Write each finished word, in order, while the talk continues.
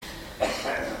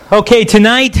Okay,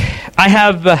 tonight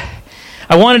I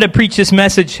wanted to preach this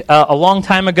message a long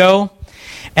time ago,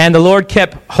 and the Lord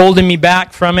kept holding me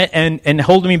back from it and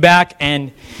holding me back,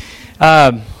 and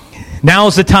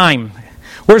now's the time.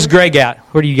 Where's Greg at?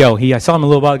 Where do you go? I saw him a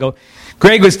little while ago.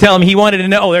 Greg was telling me he wanted to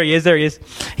know. Oh, there he is.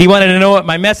 He wanted to know what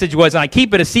my message was, and I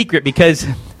keep it a secret because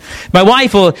my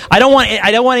wife will. I don't want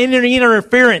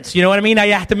interference. You know what I mean? I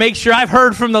have to make sure I've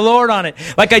heard from the Lord on it.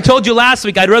 Like I told you last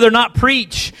week, I'd rather not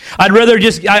preach. I'd rather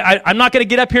just. I'm not going to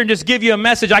get up here and just give you a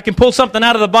message. I can pull something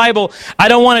out of the Bible. I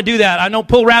don't want to do that. I don't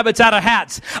pull rabbits out of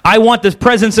hats. I want the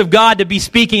presence of God to be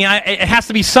speaking. It has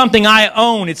to be something I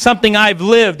own. It's something I've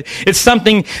lived. It's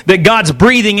something that God's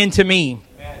breathing into me.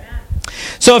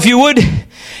 So if you would,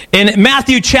 in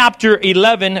Matthew chapter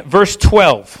 11, verse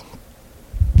 12,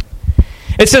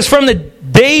 it says, "From the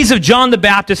days of John the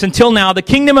Baptist until now, the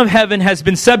kingdom of heaven has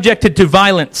been subjected to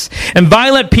violence, and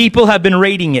violent people have been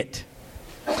raiding it."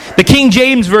 The King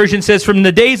James Version says, "From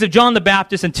the days of John the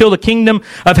Baptist until the kingdom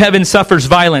of heaven suffers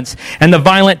violence, and the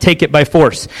violent take it by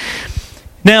force."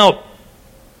 Now,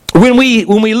 when we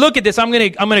look at this, I'm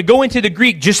gonna go into the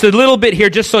Greek just a little bit here,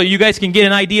 just so you guys can get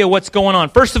an idea of what's going on.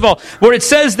 First of all, where it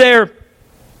says there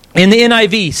in the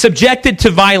NIV, subjected to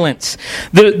violence,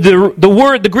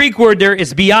 the Greek word there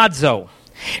is biadzo,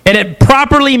 and it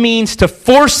properly means to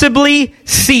forcibly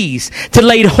seize, to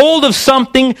lay hold of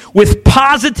something with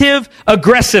positive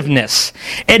aggressiveness,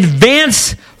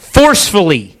 advance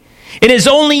forcefully. It is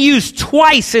only used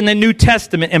twice in the New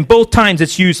Testament, and both times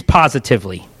it's used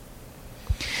positively.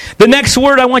 The next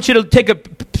word I want you to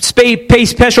pay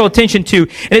special attention to,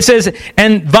 and it says,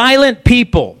 "and violent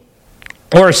people,"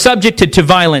 or subjected to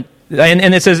violent.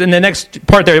 And it says in the next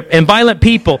part there, "and violent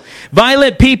people,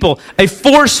 a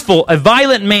forceful, a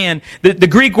violent man." The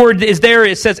Greek word is there,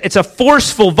 it says it's a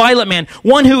forceful, violent man,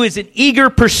 one who is in eager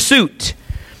pursuit.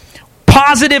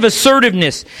 Positive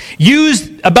assertiveness, used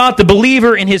about the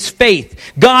believer in his faith.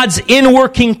 God's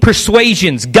inworking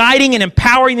persuasions, guiding and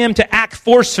empowering them to act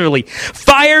forcefully.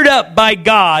 Fired up by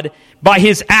God by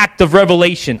his act of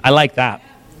revelation. I like that.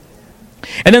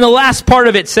 And then the last part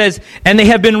of it says, "and they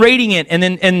have been raiding it."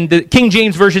 And the King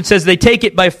James Version says they take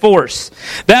it by force.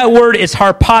 That word is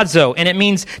harpazo, and it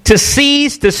means to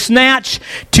seize, to snatch,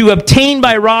 to obtain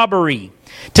by robbery.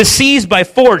 To seize by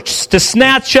force, to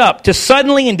snatch up, to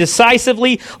suddenly and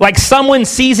decisively, like someone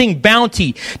seizing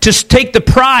bounty, to take the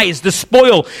prize, the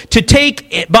spoil, to take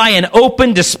it by an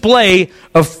open display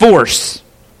of force.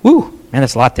 Woo, man,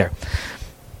 that's a lot there.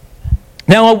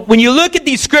 Now, when you look at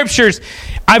these scriptures,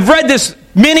 I've read this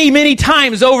many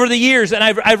times over the years, and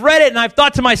I've read it and I've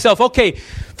thought to myself, okay,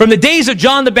 from the days of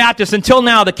John the Baptist until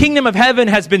now, the kingdom of heaven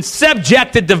has been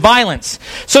subjected to violence.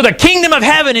 So the kingdom of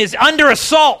heaven is under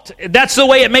assault. That's the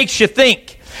way it makes you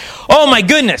think. Oh my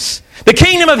goodness. The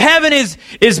kingdom of heaven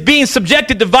is being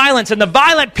subjected to violence, and the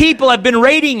violent people have been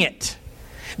raiding it.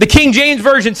 The King James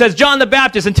Version says, "John the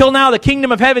Baptist, until now the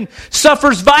kingdom of heaven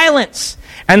suffers violence,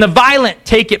 and the violent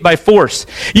take it by force."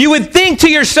 You would think to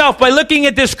yourself, by looking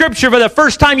at this scripture for the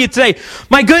first time, you'd say,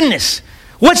 my goodness,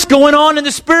 what's going on in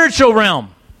the spiritual realm?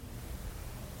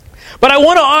 But I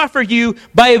want to offer you,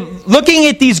 by looking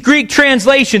at these Greek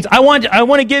translations, I want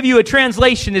to give you a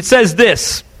translation that says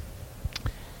this.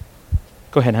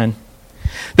 Go ahead, hon.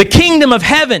 "The kingdom of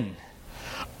heaven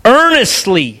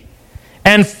earnestly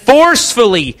and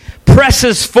forcefully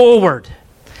presses forward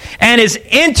and is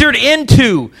entered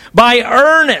into by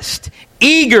earnest,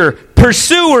 eager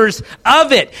pursuers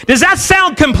of it." Does that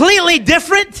sound completely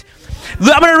different?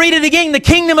 I'm going to read it again. The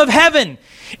kingdom of heaven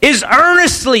is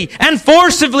earnestly and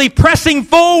forcibly pressing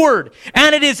forward,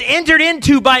 and it is entered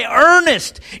into by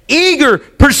earnest, eager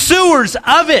pursuers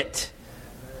of it.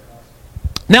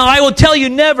 Now, I will tell you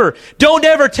don't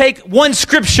ever take one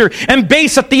scripture and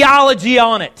base a theology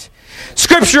on it.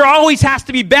 Scripture always has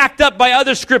to be backed up by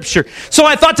other scripture. So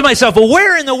I thought to myself, well,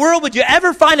 where in the world would you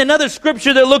ever find another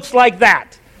scripture that looks like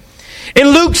that? In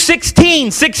Luke 16,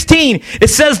 it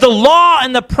says, "The law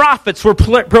and the prophets were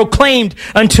proclaimed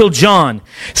until John.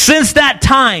 Since that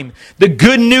time, the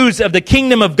good news of the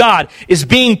kingdom of God is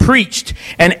being preached,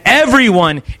 and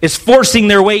everyone is forcing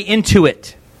their way into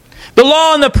it." The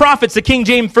law and the prophets, the King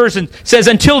James Version says,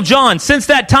 "until John. Since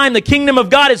that time, the kingdom of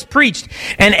God is preached,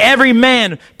 and every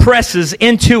man presses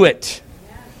into it."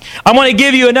 I want to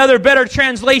give you another better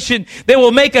translation that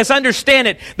will make us understand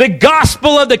it. The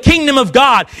gospel of the kingdom of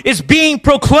God is being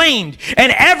proclaimed,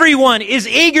 and everyone is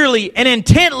eagerly and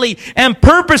intently and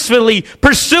purposefully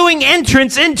pursuing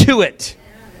entrance into it.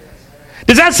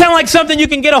 Does that sound like something you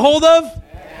can get a hold of?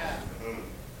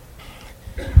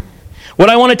 What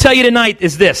I want to tell you tonight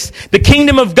is this. The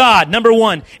kingdom of God, number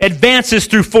one, advances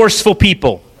through forceful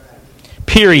people.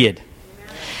 Period.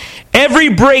 Every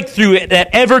breakthrough that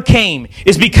ever came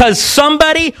is because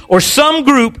somebody or some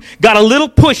group got a little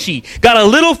pushy, got a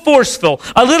little forceful,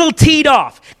 a little teed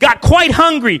off, got quite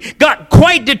hungry, got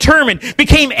quite determined,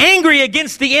 became angry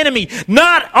against the enemy.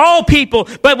 Not all people,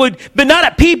 but not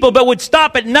at people, but would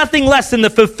stop at nothing less than the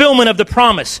fulfillment of the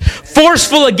promise.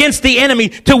 Forceful against the enemy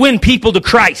to win people to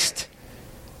Christ.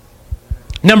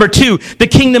 Number 2, the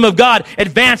kingdom of God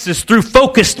advances through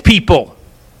focused people.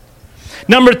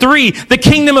 Number 3, the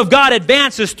kingdom of God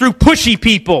advances through pushy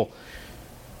people.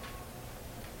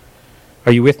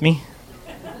 Are you with me?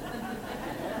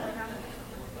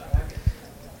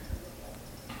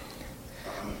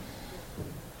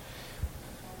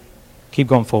 Keep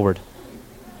going forward.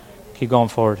 Keep going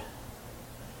forward.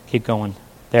 Keep going.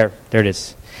 There it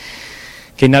is.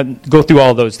 Okay, now go through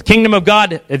all those. The kingdom of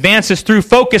God advances through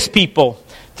focused people,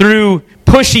 through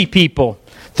pushy people,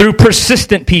 through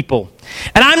persistent people.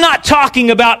 And I'm not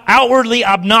talking about outwardly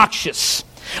obnoxious.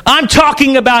 I'm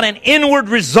talking about an inward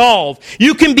resolve.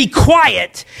 You can be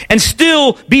quiet and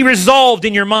still be resolved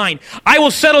in your mind. I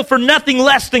will settle for nothing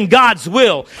less than God's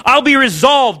will. I'll be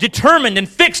resolved, determined, and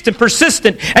fixed, and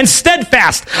persistent, and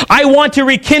steadfast. I want to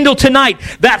rekindle tonight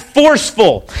that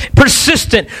forceful,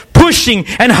 persistent, pushing,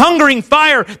 and hungering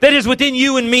fire that is within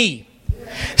you and me.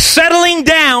 Settling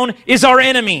down is our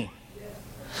enemy.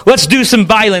 Let's do some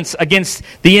violence against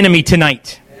the enemy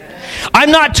tonight. I'm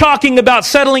not talking about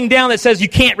settling down that says you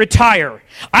can't retire.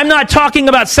 I'm not talking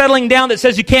about settling down that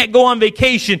says you can't go on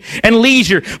vacation and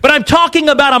leisure. But I'm talking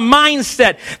about a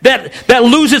mindset that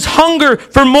loses hunger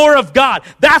for more of God.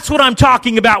 That's what I'm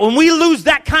talking about. When we lose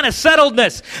that kind of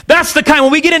settledness,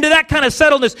 when we get into that kind of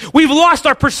settledness, we've lost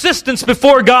our persistence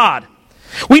before God.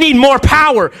 We need more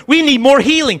power. We need more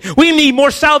healing. We need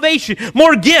more salvation,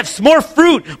 more gifts, more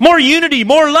fruit, more unity,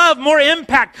 more love, more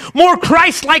impact, more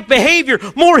Christ-like behavior,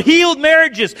 more healed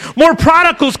marriages, more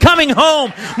prodigals coming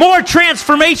home, more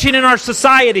transformation in our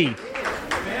society.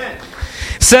 Amen.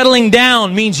 Settling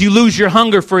down means you lose your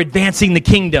hunger for advancing the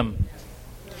kingdom.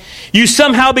 You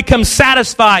somehow become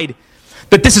satisfied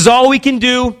that this is all we can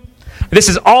do. This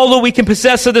is all that we can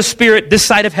possess of the Spirit this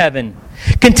side of heaven.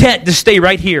 Content to stay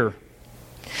right here.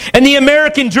 And the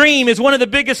American dream is one of the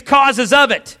biggest causes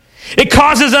of it. It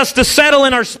causes us to settle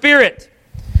in our spirit.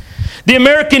 The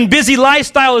American busy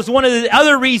lifestyle is one of the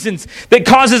other reasons that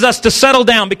causes us to settle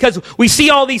down, because we see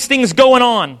all these things going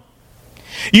on.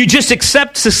 You just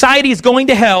accept society is going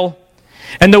to hell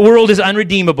and the world is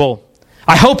unredeemable.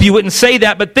 I hope you wouldn't say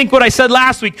that, but think what I said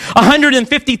last week.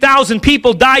 150,000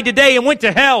 people died today and went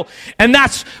to hell, and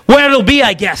that's where it'll be,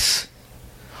 I guess.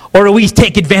 Or we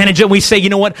take advantage of it and we say, you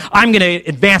know what, I'm going to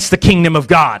advance the kingdom of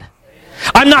God.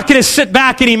 I'm not going to sit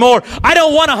back anymore. I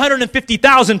don't want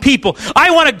 150,000 people.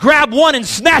 I want to grab one and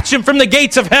snatch him from the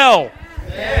gates of hell.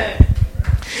 Amen.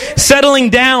 Settling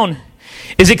down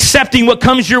is accepting what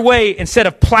comes your way instead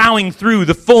of plowing through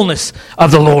the fullness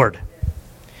of the Lord.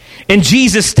 In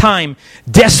Jesus' time,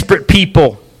 desperate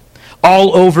people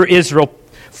all over Israel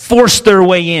forced their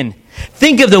way in.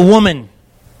 Think of the woman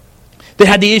that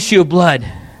had the issue of blood.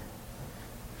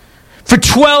 For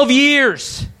 12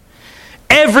 years,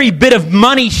 every bit of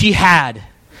money she had,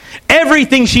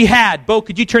 everything she had. Bo,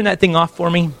 could you turn that thing off for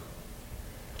me?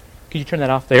 Could you turn that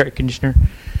off, the air conditioner?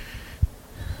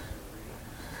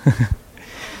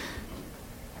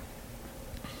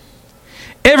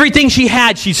 Everything she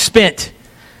had, she spent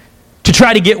to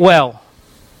try to get well.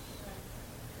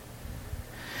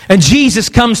 And Jesus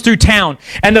comes through town,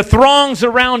 and the throngs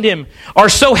around him are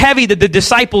so heavy that the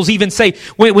disciples even say,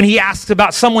 when he asks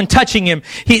about someone touching him,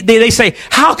 they say,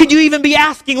 how could you even be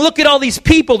asking? Look at all these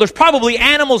people. There's probably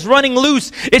animals running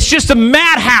loose. It's just a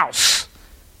madhouse.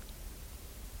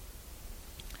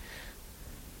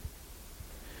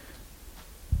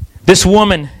 This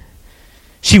woman,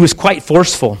 she was quite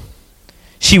forceful.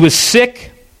 She was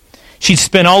sick. She'd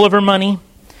spent all of her money.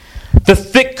 The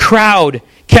thick crowd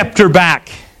kept her back.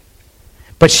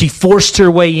 But she forced her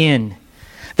way in.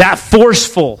 That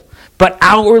forceful, but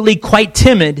outwardly quite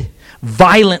timid,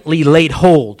 violently laid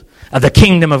hold of the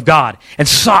kingdom of God and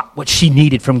sought what she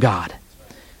needed from God.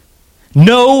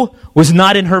 No was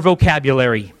not in her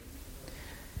vocabulary.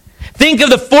 Think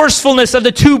of the forcefulness of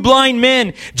the two blind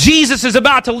men. Jesus is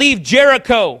about to leave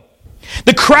Jericho.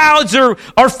 The crowds are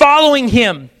following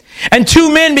him. And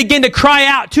two men begin to cry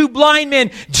out, two blind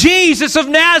men, Jesus of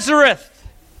Nazareth.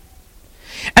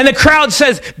 And the crowd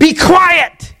says, be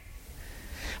quiet.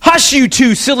 Hush, you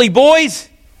two silly boys.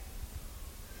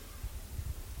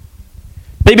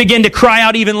 They begin to cry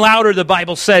out even louder, the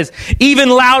Bible says. Even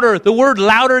louder. The word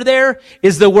louder there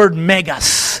is the word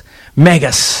megas.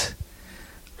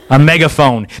 A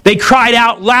megaphone. They cried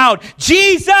out loud,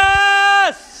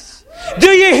 Jesus! Do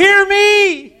you hear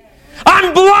me?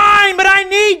 I'm blind, but I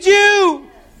need you.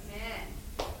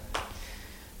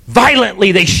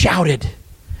 Violently they shouted.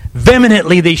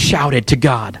 Vehemently they shouted to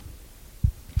God.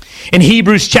 In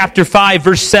Hebrews chapter 5,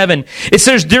 verse 7, it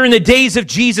says, during the days of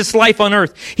Jesus' life on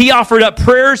earth, he offered up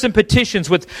prayers and petitions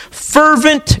with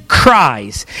fervent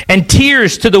cries and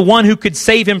tears to the one who could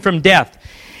save him from death.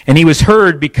 And he was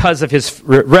heard because of his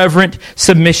reverent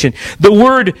submission. The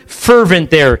word fervent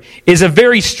there is a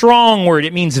very strong word.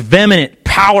 It means vehement,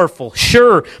 powerful,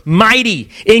 sure, mighty,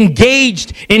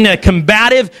 engaged in a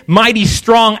combative, mighty,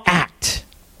 strong act.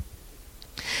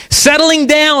 Settling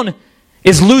down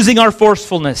is losing our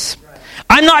forcefulness.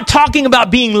 I'm not talking about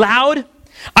being loud.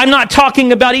 I'm not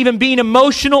talking about even being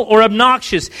emotional or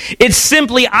obnoxious. It's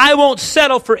simply, I won't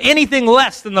settle for anything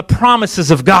less than the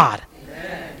promises of God.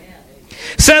 Amen.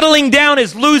 Settling down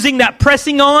is losing that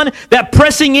pressing on, that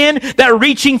pressing in, that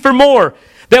reaching for more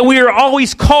that we are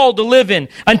always called to live in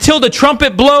until the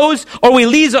trumpet blows or we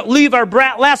leave our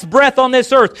last breath on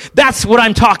this earth. That's what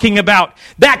I'm talking about.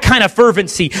 That kind of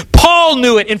fervency. Paul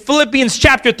knew it. In Philippians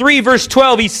chapter 3, verse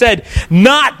 12, he said,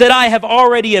 not that I have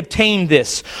already obtained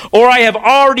this or I have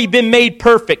already been made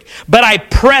perfect, but I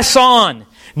press on.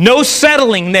 No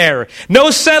settling there. No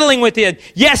settling with it.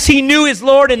 Yes, he knew his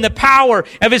Lord and the power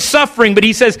of his suffering, but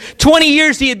he says 20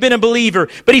 years he had been a believer.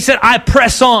 But he said, I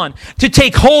press on to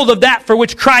take hold of that for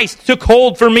which Christ took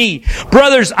hold for me.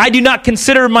 Brothers, I do not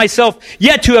consider myself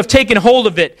yet to have taken hold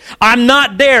of it. I'm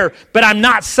not there, but I'm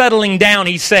not settling down,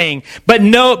 he's saying. But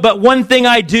one thing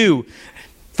I do,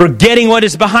 forgetting what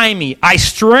is behind me, I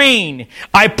strain,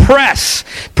 I press.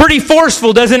 Pretty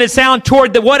forceful, doesn't it sound,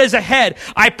 toward what is ahead?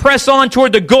 I press on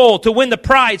toward the goal to win the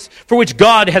prize for which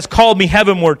God has called me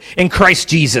heavenward in Christ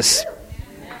Jesus.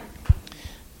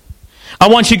 I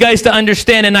want you guys to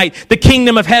understand tonight, the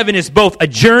kingdom of heaven is both a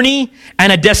journey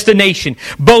and a destination.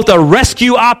 Both a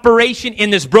rescue operation in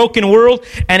this broken world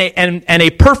and a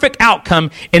perfect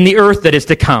outcome in the earth that is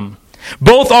to come.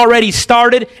 Both already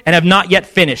started and have not yet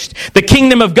finished. The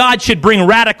kingdom of God should bring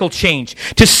radical change.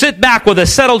 To sit back with a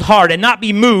settled heart and not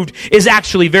be moved is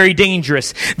actually very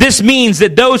dangerous. This means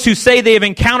that those who say they have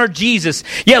encountered Jesus,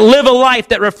 yet live a life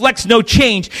that reflects no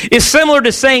change, is similar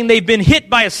to saying they've been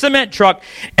hit by a cement truck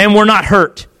and were not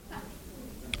hurt.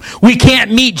 We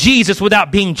can't meet Jesus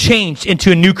without being changed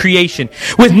into a new creation,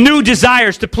 with new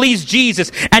desires to please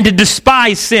Jesus and to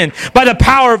despise sin by the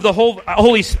power of the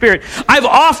Holy Spirit. I've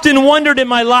often wondered in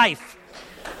my life,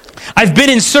 I've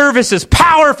been in services,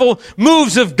 powerful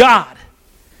moves of God.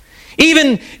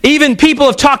 Even people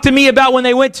have talked to me about when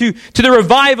they went to the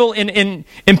revival in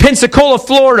Pensacola,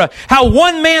 Florida, how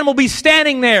one man will be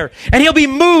standing there and he'll be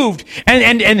moved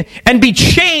and be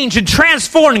changed and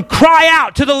transformed and cry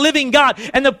out to the living God.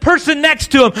 And the person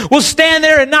next to him will stand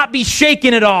there and not be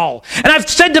shaken at all. And I've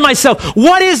said to myself,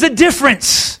 what is the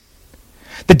difference?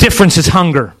 The difference is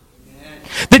hunger.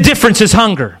 The difference is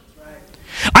hunger.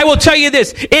 I will tell you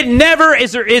this, it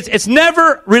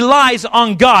never relies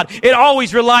on God. It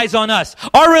always relies on us.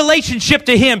 Our relationship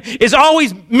to Him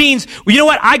always means, you know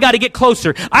what, I got to get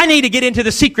closer. I need to get into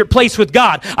the secret place with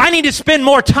God. I need to spend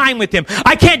more time with Him.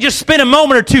 I can't just spend a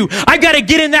moment or two. I've got to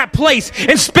get in that place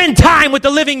and spend time with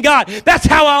the living God. That's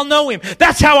how I'll know Him.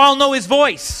 That's how I'll know His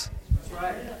voice. That's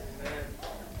right.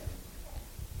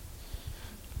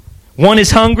 One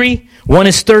is hungry. One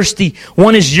is thirsty,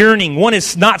 one is yearning, one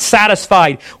is not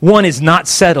satisfied, one is not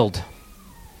settled.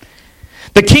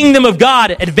 The kingdom of God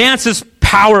advances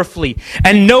powerfully,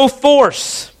 and no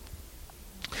force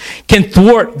can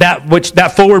thwart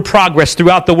that forward progress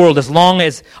throughout the world as long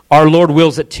as our Lord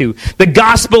wills it to. The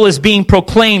gospel is being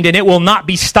proclaimed and it will not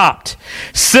be stopped.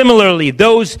 Similarly,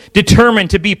 those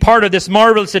determined to be part of this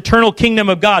marvelous eternal kingdom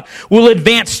of God will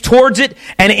advance towards it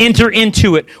and enter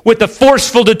into it with the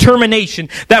forceful determination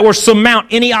that will surmount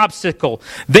any obstacle.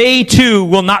 They too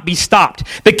will not be stopped.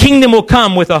 The kingdom will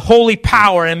come with a holy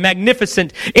power and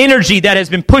magnificent energy that has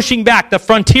been pushing back the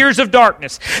frontiers of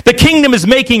darkness. The kingdom is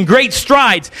making great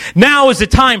strides. Now is the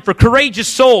time for courageous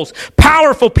souls,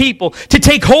 powerful people to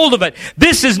take hold of it.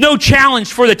 This is no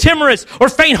challenge for the timorous or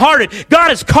faint-hearted.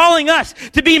 God is calling us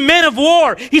to be men of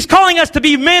war. He's calling us to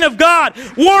be men of God,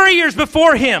 warriors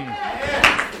before Him.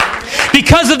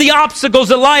 Because of the obstacles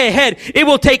that lie ahead, it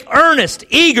will take earnest,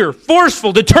 eager,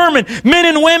 forceful, determined men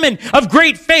and women of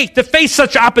great faith to face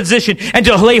such opposition and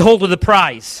to lay hold of the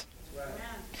prize.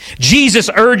 Jesus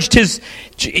urged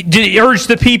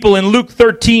the people in Luke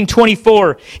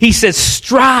 13:24. He says,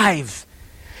 strive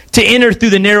to enter through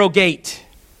the narrow gate.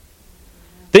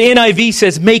 The NIV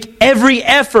says, make every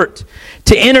effort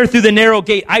to enter through the narrow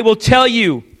gate. I will tell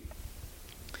you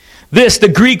this, the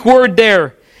Greek word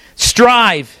there,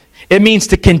 strive, It means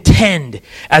to contend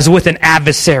as with an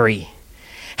adversary.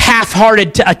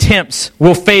 Half-hearted attempts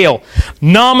will fail.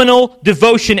 Nominal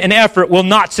devotion and effort will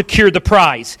not secure the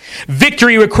prize.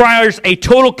 Victory requires a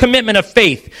total commitment of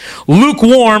faith.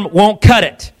 Lukewarm won't cut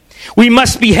it. We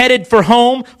must be headed for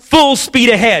home, full speed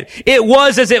ahead. It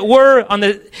was as it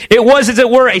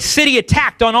were a city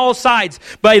attacked on all sides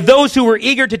by those who were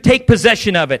eager to take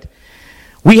possession of it.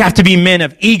 We have to be men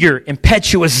of eager,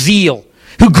 impetuous zeal,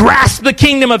 who grasp the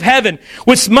kingdom of heaven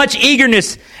with much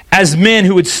eagerness as men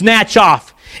who would snatch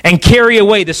off and carry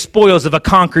away the spoils of a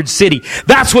conquered city.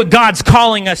 That's what God's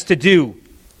calling us to do.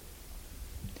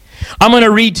 I'm going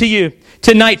to read to you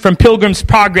tonight from Pilgrim's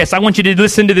Progress. I want you to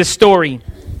listen to this story,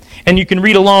 and you can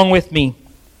read along with me.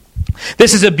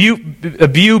 This is a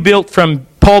view built from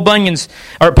Paul Bunyan.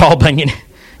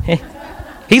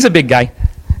 He's a big guy.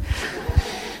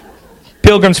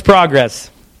 Pilgrim's Progress.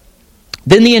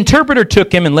 Then the interpreter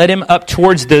took him and led him up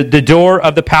towards the door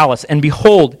of the palace. And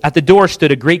behold, at the door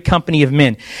stood a great company of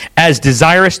men, as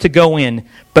desirous to go in,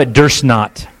 but durst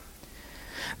not.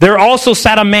 There also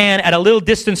sat a man at a little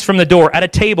distance from the door, at a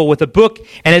table with a book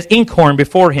and his inkhorn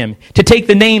before him, to take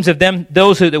the names of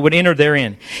those that would enter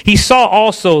therein. He saw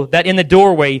also that in the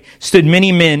doorway stood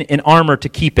many men in armor to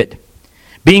keep it,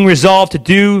 being resolved to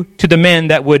do to the men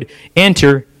that would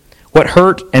enter what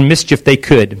hurt and mischief they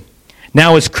could.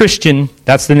 Now was Christian,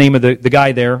 that's the name of the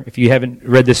guy there, if you haven't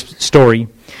read this story.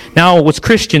 Now was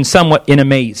Christian somewhat in a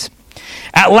maze.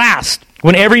 At last,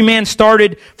 when every man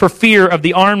started for fear of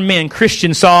the armed men,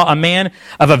 Christian saw a man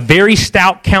of a very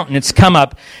stout countenance come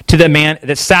up to the man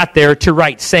that sat there to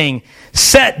write, saying,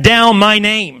 "Set down my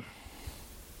name,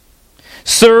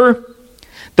 Sir,"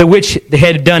 the which they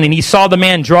had done. And he saw the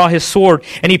man draw his sword,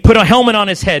 and he put a helmet on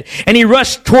his head, and he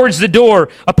rushed towards the door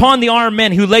upon the armed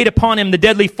men who laid upon him the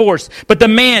deadly force. But the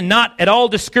man, not at all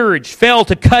discouraged, fell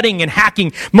to cutting and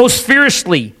hacking most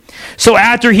fiercely. So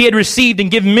after he had received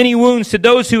and given many wounds to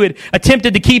those who had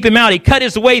attempted to keep him out, he cut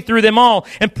his way through them all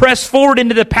and pressed forward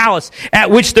into the palace,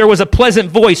 at which there was a pleasant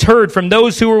voice heard from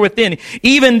those who were within,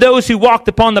 even those who walked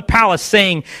upon the palace,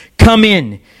 saying, Come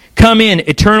in,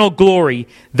 eternal glory,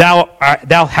 thou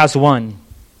hast won.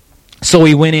 So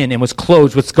he went in and was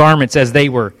clothed with garments as they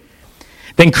were.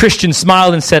 Then Christian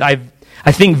smiled and said,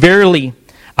 I think verily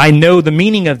I know the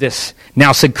meaning of this.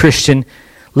 Now, said Christian,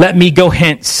 let me go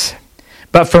hence.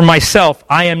 But for myself,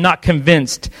 I am not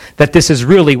convinced that this is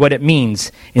really what it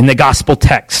means in the gospel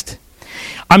text.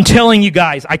 I'm telling you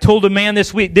guys, I told a guy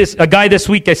this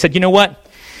week, I said, you know what?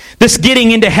 This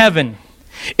getting into heaven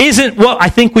isn't what I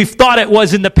think we've thought it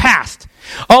was in the past.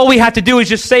 All we have to do is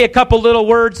just say a couple little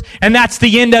words, and that's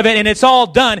the end of it, and it's all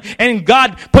done. And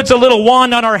God puts a little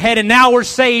wand on our head, and now we're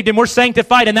saved, and we're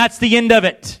sanctified, and that's the end of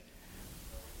it.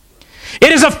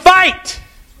 It is a fight.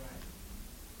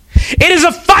 It is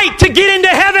a fight to get into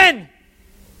heaven.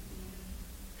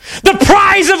 The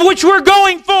prize of which we're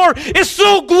going for is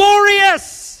so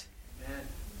glorious.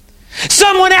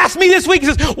 Someone asked me this week, he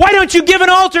says, why don't you give an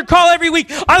altar call every week?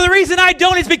 The reason I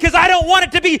don't is because I don't want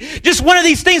it to be just one of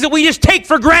these things that we just take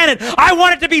for granted. I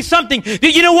want it to be something.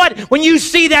 You know what? When you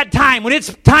see that time, when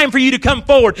it's time for you to come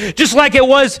forward, just like it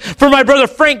was for my brother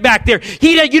Frank back there,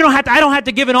 I don't have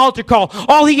to give an altar call.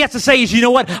 All he has to say is, you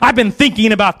know what? I've been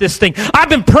thinking about this thing. I've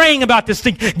been praying about this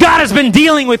thing. God has been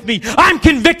dealing with me. I'm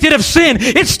convicted of sin.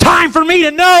 It's time for me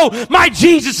to know my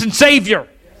Jesus and Savior.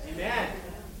 Amen.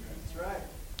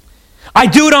 I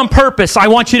do it on purpose. I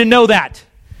want you to know that.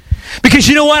 Because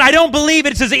you know what? I don't believe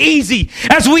it's as easy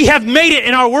as we have made it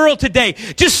in our world today.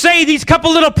 Just say these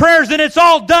couple little prayers and it's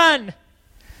all done.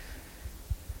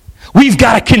 We've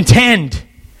got to contend.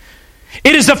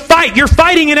 It is a fight. You're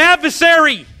fighting an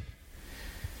adversary.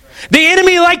 The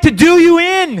enemy like to do you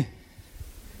in.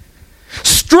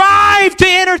 Strive to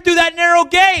enter through that narrow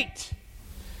gate.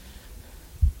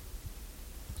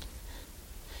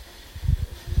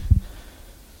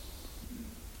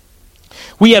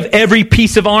 We have every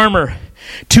piece of armor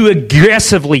to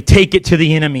aggressively take it to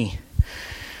the enemy.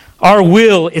 Our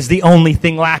will is the only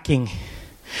thing lacking.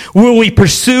 Will we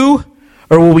pursue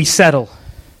or will we settle?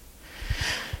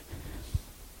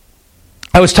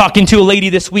 I was talking to a lady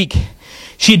this week.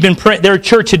 Their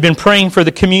church had been praying for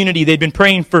the community. They'd been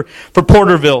praying for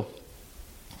Porterville.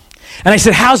 And I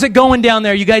said, how's it going down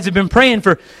there? You guys have been praying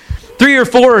for 3 or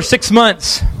 4 or 6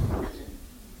 months.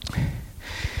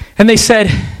 And they said,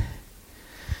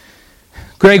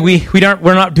 Greg,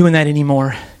 we're not doing that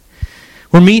anymore.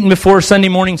 We're meeting before Sunday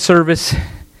morning service, and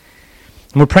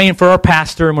we're praying for our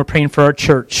pastor, and we're praying for our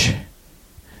church.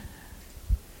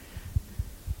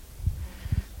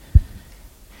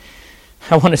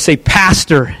 I want to say,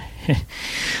 Pastor,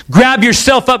 grab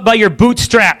yourself up by your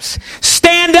bootstraps. Stand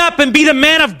stand up and be the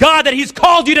man of God that He's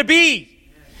called you to be.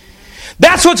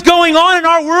 That's what's going on in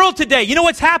our world today. You know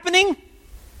what's happening?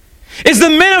 Is the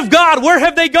men of God, where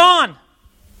have they gone?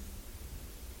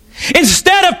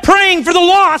 Instead of praying for the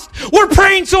lost, we're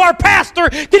praying so our pastor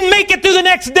can make it through the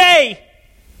next day.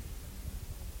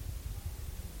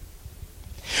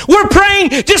 We're praying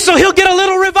just so he'll get a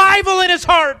little revival in his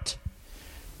heart.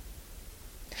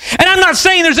 And I'm not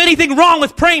saying there's anything wrong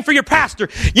with praying for your pastor.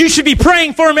 You should be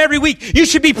praying for him every week. You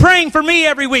should be praying for me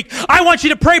every week. I want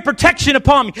you to pray protection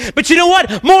upon me. But you know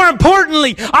what? More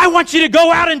importantly, I want you to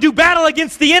go out and do battle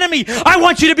against the enemy. I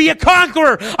want you to be a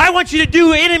conqueror. I want you to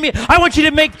do enemy. I want you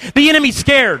to make the enemy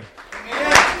scared.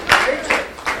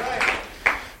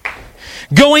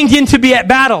 Going into be at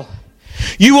battle,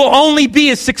 you will only be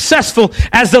as successful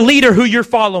as the leader who you're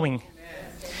following.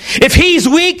 If he's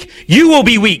weak, you will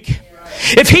be weak.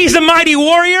 If he's a mighty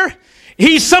warrior,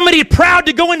 he's somebody proud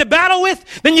to go into battle with,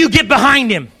 then you get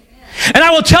behind him. And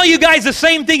I will tell you guys the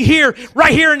same thing here,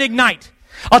 right here in Ignite.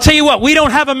 I'll tell you what, we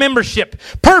don't have a membership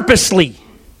purposely.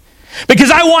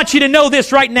 Because I want you to know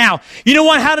this right now. You know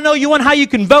what? How to know? You want how you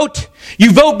can vote?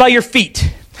 You vote by your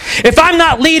feet. If I'm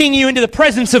not leading you into the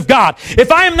presence of God,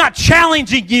 if I am not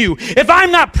challenging you, if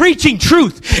I'm not preaching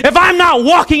truth, if I'm not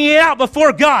walking it out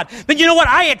before God, then you know what?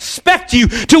 I expect you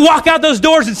to walk out those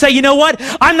doors and say, you know what?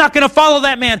 I'm not going to follow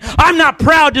that man. I'm not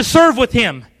proud to serve with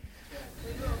him.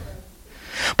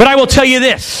 But I will tell you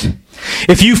this.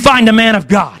 If you find a man of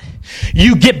God,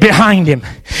 you get behind him.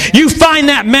 You find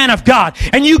that man of God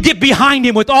and you get behind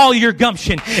him with all your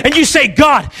gumption. And you say,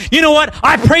 God, you know what?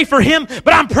 I pray for him,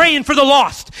 but I'm praying for the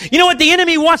lost. You know what? The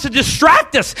enemy wants to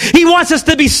distract us. He wants us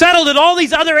to be settled in all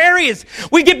these other areas.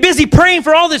 We get busy praying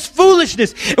for all this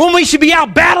foolishness when we should be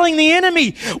out battling the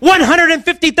enemy.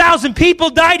 150,000 people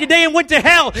died today and went to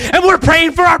hell. And we're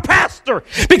praying for our pastor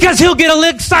because he'll get a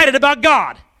little excited about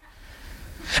God.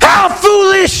 How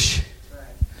foolish!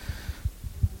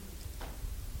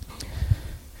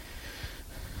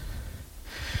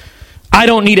 I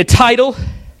don't need a title.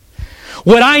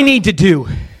 What I need to do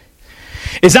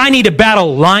is I need to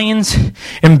battle lions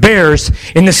and bears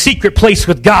in the secret place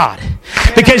with God.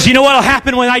 Because you know what will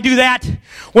happen when I do that?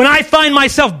 When I find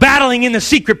myself battling in the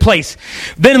secret place,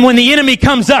 then when the enemy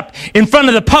comes up in front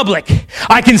of the public,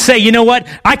 I can say, you know what?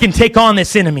 I can take on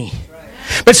this enemy.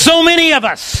 But so many of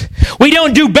us, we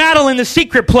don't do battle in the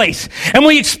secret place. And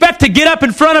we expect to get up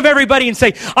in front of everybody and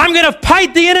say, I'm going to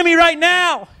fight the enemy right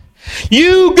now.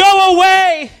 You go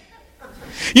away.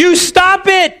 You stop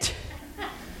it.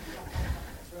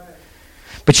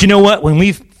 But you know what? When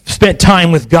we've spent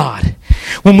time with God,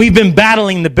 when we've been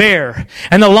battling the bear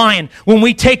and the lion, when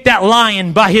we take that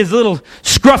lion by his little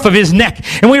scruff of his neck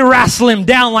and we wrestle him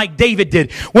down like David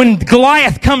did, when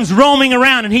Goliath comes roaming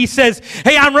around and he says,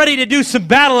 hey, I'm ready to do some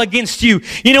battle against you,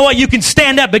 you know what? You can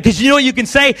stand up because you know what you can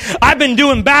say? I've been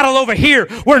doing battle over here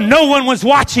where no one was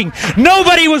watching.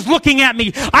 Nobody was looking at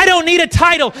me. I don't need a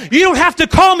title. You don't have to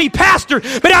call me pastor,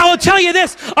 but I will tell you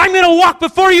this. I'm going to walk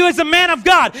before you as a man of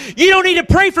God. You don't need to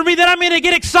pray for me that I'm going to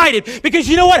get excited because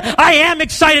you know what? I am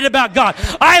excited about God.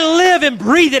 I live and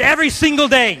breathe it every single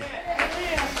day.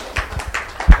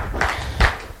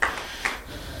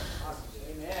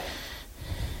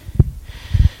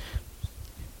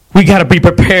 We got to be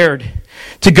prepared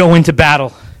to go into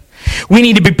battle. We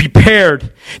need to be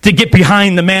prepared to get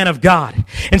behind the man of God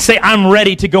and say, I'm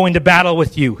ready to go into battle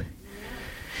with you.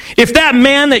 If that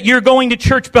man that you're going to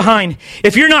church behind,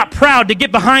 if you're not proud to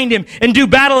get behind him and do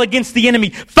battle against the enemy,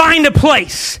 find a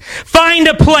place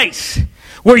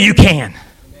where you can.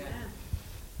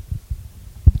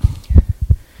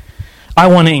 I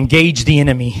want to engage the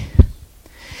enemy.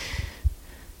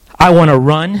 I want to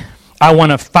run. I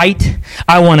want to fight.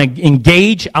 I want to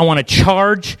engage. I want to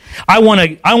charge. I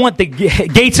want the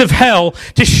gates of hell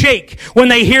to shake when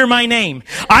they hear my name.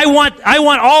 I want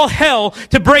all hell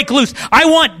to break loose. I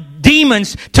want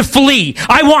demons to flee.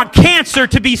 I want cancer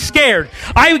to be scared.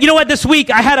 You know what? This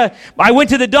week I went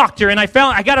to the doctor and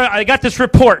I got this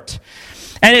report,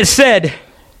 and it said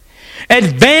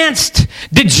advanced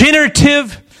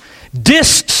degenerative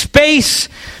disc space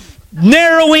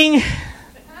narrowing.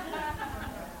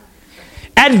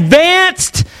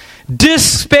 Advanced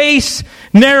disc space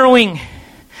narrowing.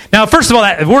 Now, first of all,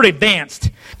 that word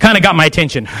advanced kind of got my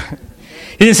attention.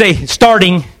 It didn't say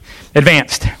starting,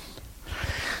 advanced.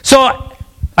 So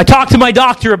I talked to my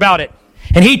doctor about it,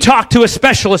 and he talked to a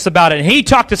specialist about it, and he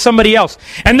talked to somebody else.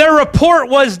 And their report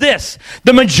was this.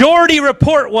 The majority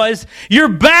report was, your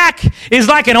back is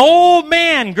like an old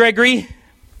man, Gregory.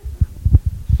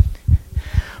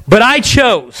 But I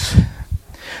chose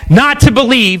not to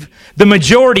believe the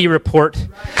majority report.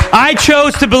 I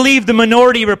chose to believe the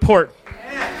minority report.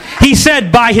 He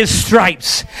said, by His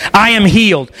stripes, I am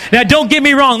healed. Now, don't get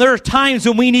me wrong. There are times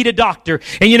when we need a doctor.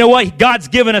 And you know what? God's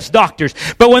given us doctors.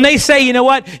 But when they say, you know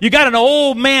what? You got an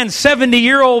old man,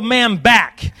 70-year-old man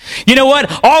back. You know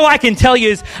what? All I can tell you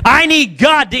is I need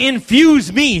God to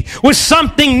infuse me with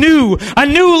something new, a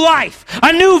new life,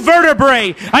 a new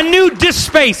vertebrae, a new disc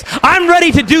space. I'm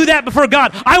ready to do that before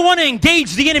God. I want to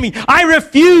engage the enemy. I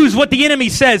refuse what the enemy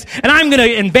says, and I'm going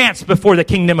to advance before the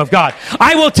kingdom of God.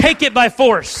 I will take it by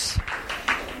force.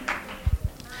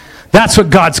 That's what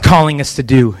God's calling us to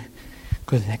do.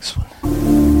 Go to the next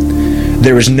one.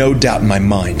 There is no doubt in my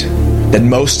mind that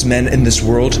most men in this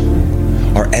world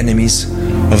are enemies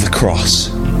of the cross.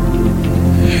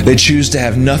 They choose to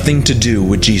have nothing to do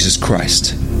with Jesus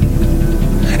Christ.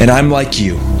 And I'm like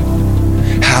you.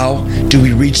 How do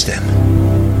we reach them?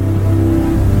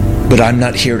 But I'm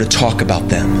not here to talk about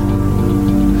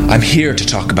them. I'm here to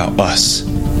talk about us.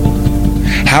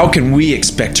 How can we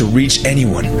expect to reach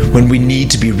anyone when we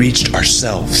need to be reached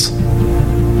ourselves?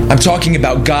 I'm talking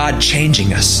about God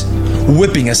changing us,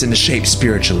 whipping us into shape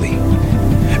spiritually.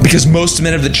 Because most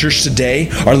men of the church today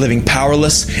are living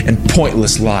powerless and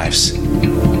pointless lives.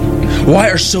 Why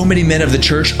are so many men of the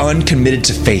church uncommitted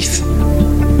to faith?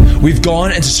 We've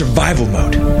gone into survival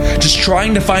mode, just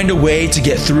trying to find a way to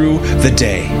get through the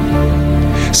day.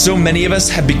 So many of us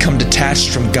have become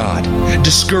detached from God,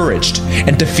 discouraged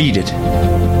and defeated.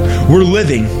 We're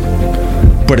living,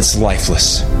 but it's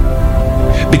lifeless.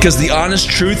 Because the honest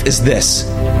truth is this: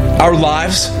 our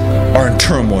lives are in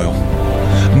turmoil.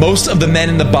 Most of the men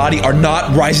in the body are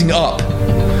not rising up.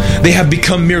 They have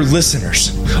become mere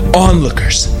listeners,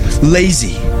 onlookers,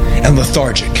 lazy and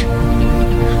lethargic.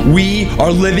 We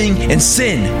are living in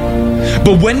sin.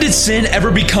 But when did sin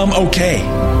ever become okay?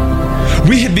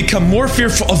 We have become more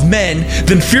fearful of men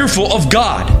than fearful of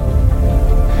God.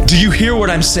 Do you hear what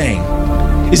I'm saying?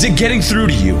 Is it getting through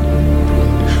to you?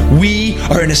 We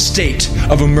are in a state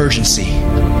of emergency.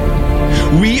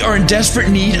 We are in desperate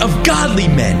need of godly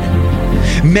men.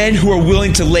 Men who are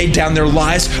willing to lay down their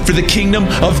lives for the kingdom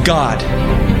of God.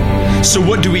 So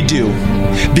what do?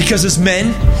 Because as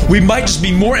men, we might just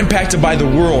be more impacted by the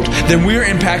world than we are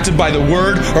impacted by the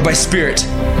Word or by Spirit.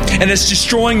 And it's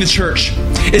destroying the church.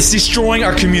 It's destroying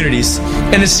our communities.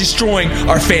 And it's destroying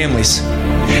our families.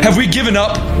 Have we given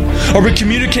up? Are we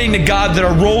communicating to God that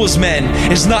our role as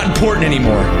men is not important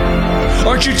anymore?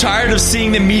 Aren't you tired of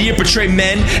seeing the media portray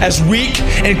men as weak,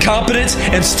 incompetent,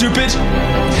 and stupid?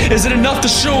 Is it enough to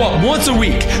show up once a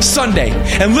week, Sunday,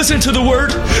 and listen to the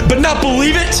Word, but not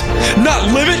believe it,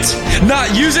 not live it,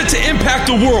 not use it to impact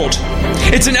the world?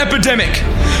 It's an epidemic.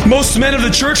 Most men of the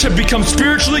church have become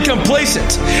spiritually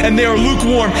complacent, and they are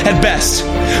lukewarm at best.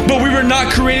 But we were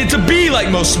not created to be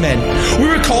like most men. We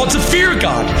were called to fear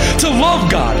God, to love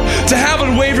God, to have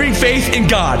unwavering faith in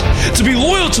God, to be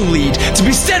loyal to lead, to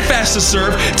be steadfast to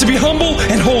serve, to be humble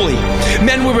and holy.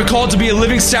 Men, we were called to be a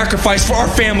living sacrifice for our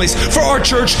families, for our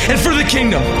church, and for the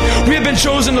kingdom. We have been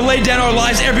chosen to lay down our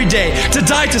lives every day, to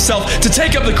die to self, to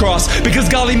take up the cross, because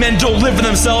godly men don't live for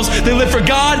themselves. They live for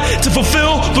God, to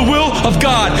fulfill the will of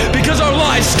God, because our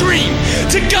lives scream,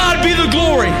 to God be the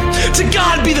glory, to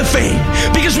God be the fame,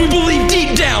 because we believe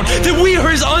deep down that we are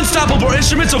His unstoppable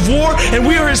instruments of war, and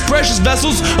we are His precious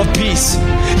vessels of peace.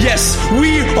 Yes,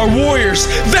 we are warriors,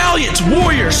 valiant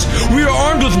warriors. We are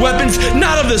armed with weapons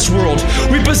not of this world.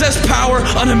 We possess power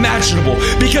unimaginable,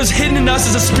 because hidden in us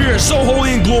is a spirit so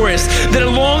holy and glorious that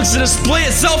it longs to display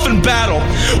itself in battle.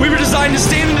 We were designed to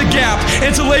stand in the gap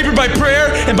and to labor by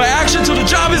prayer and by action till the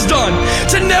job is done,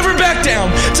 to never back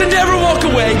down, to never walk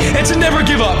away, and to never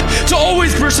give up, to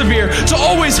always persevere, to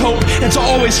always hope, and to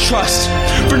always trust.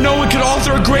 For no one could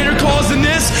author a greater cause than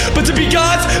this, but to be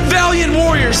God's valiant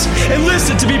warriors, and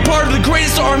listen, to be part of the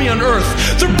greatest army on earth,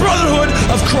 the brotherhood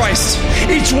of Christ.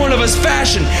 Each one of us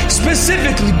fashioned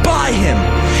specifically by Him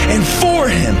and for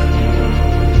Him.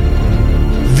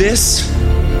 This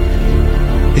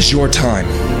is your time.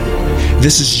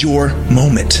 This is your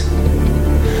moment.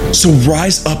 So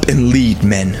rise up and lead,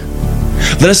 men.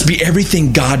 Let us be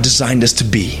everything God designed us to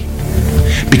be,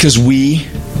 because we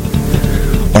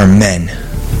are men.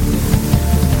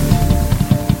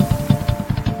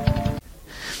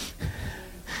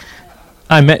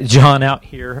 I met John out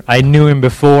here. I knew him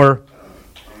before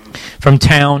from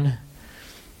town.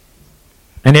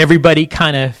 And everybody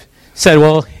kind of said,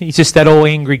 well, he's just that old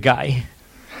angry guy.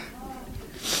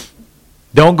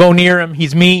 Don't go near him.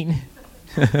 He's mean.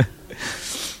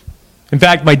 In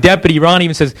fact, my deputy, Ron,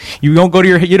 even says, you don't go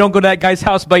to that guy's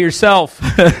house by yourself.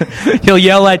 He'll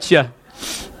yell at you.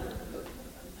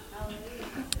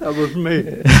 That was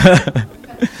me.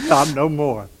 Not no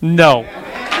more. No.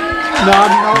 Not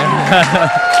no more.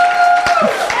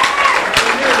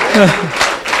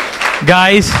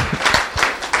 Guys,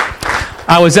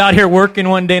 I was out here working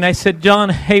one day and I said, John,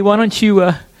 hey, why don't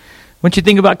you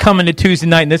think about coming to Tuesday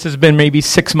night? And this has been maybe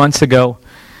 6 months ago.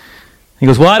 He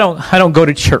goes, well, I don't go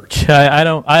to church.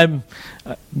 I'm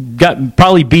got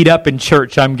probably beat up in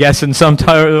church, I'm guessing,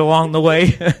 sometime along the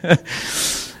way.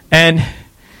 And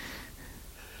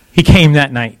he came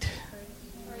that night.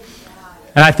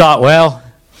 And I thought, well,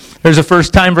 there's a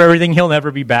first time for everything. He'll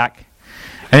never be back.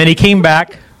 And then he came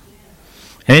back.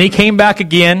 And then he came back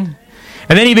again.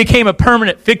 And then he became a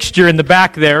permanent fixture in the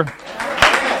back there.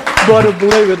 Better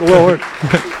believe it, Lord.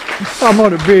 I'm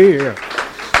going to be here.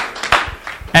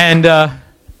 And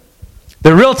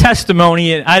the real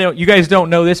testimony, and you guys don't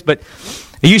know this, but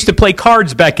I used to play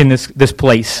cards back in this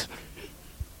place.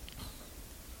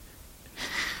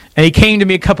 And he came to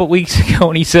me a couple weeks ago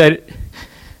and he said,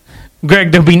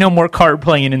 Greg, there'll be no more card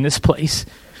playing in this place.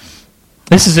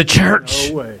 This is a church.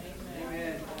 No way.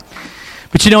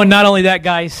 But you know, not only that,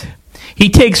 guys, he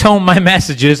takes home my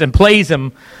messages and plays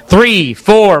them 3,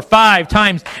 4, 5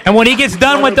 times. And when he gets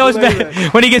done with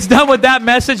when he gets done with that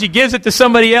message, he gives it to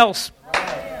somebody else.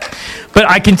 But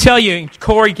I can tell you,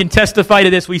 Corey can testify to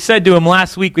this. We said to him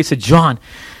last week, we said, John,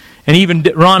 and even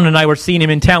Ron and I were seeing him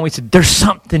in town. We said, there's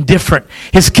something different.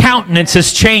 His countenance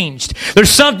has changed. There's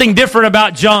something different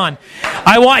about John.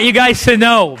 I want you guys to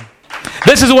know,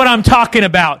 this is what I'm talking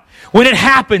about. When it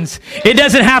happens, it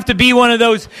doesn't have to be one of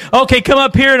those, okay, come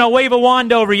up here and I'll wave a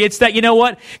wand over you. It's that, you know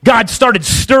what? God started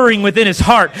stirring within his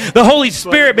heart. The Holy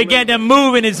Spirit began to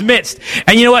move in his midst.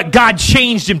 And you know what? God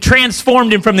changed him,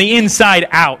 transformed him from the inside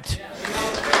out.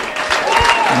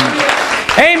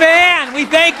 Amen. We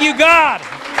thank you, God.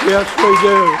 Yes, we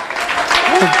do.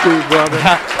 Thank you, brother.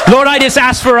 Lord, I just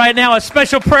ask for right now a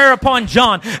special prayer upon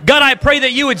John. God, I pray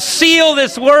that you would seal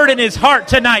this word in his heart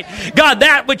tonight. God,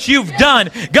 that which you've done.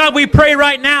 God, we pray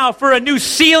right now for a new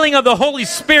sealing of the Holy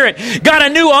Spirit. God, a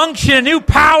new unction, a new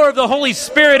power of the Holy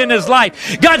Spirit in his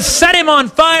life. God, set him on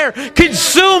fire.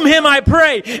 Consume him, I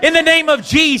pray, in the name of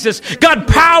Jesus. God,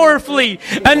 powerfully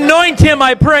anoint him,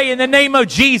 I pray, in the name of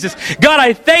Jesus. God,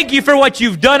 I thank you for what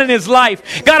you've done in his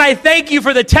life. God, I thank you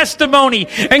for the testimony.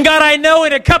 And God, I know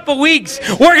in a couple weeks,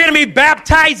 we're going to be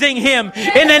baptizing him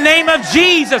in the name of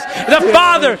Jesus, the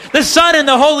Father, the Son, and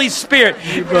the Holy Spirit.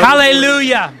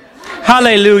 Hallelujah.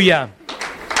 Hallelujah.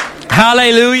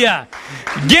 Hallelujah.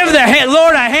 Give the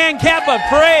Lord a hand clap of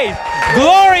praise.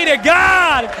 Glory to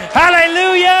God.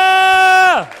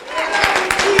 Hallelujah.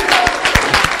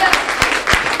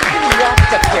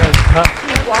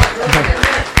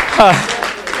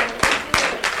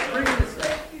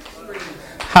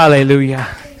 Hallelujah.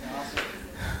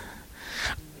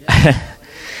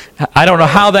 I don't know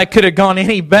how that could have gone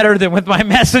any better than with my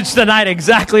message tonight,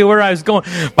 exactly where I was going.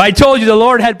 But I told you the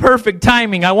Lord had perfect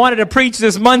timing. I wanted to preach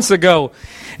this months ago.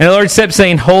 And the Lord kept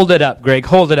saying, hold it up, Greg,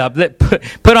 hold it up.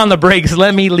 Put on the brakes.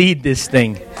 Let me lead this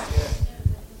thing.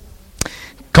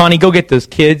 Connie, go get those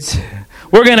kids.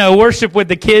 We're going to worship with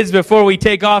the kids before we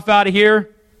take off out of here.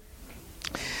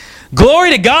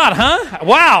 Glory to God, huh?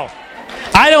 Wow.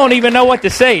 I don't even know what to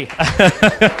say.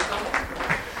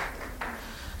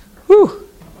 Whew.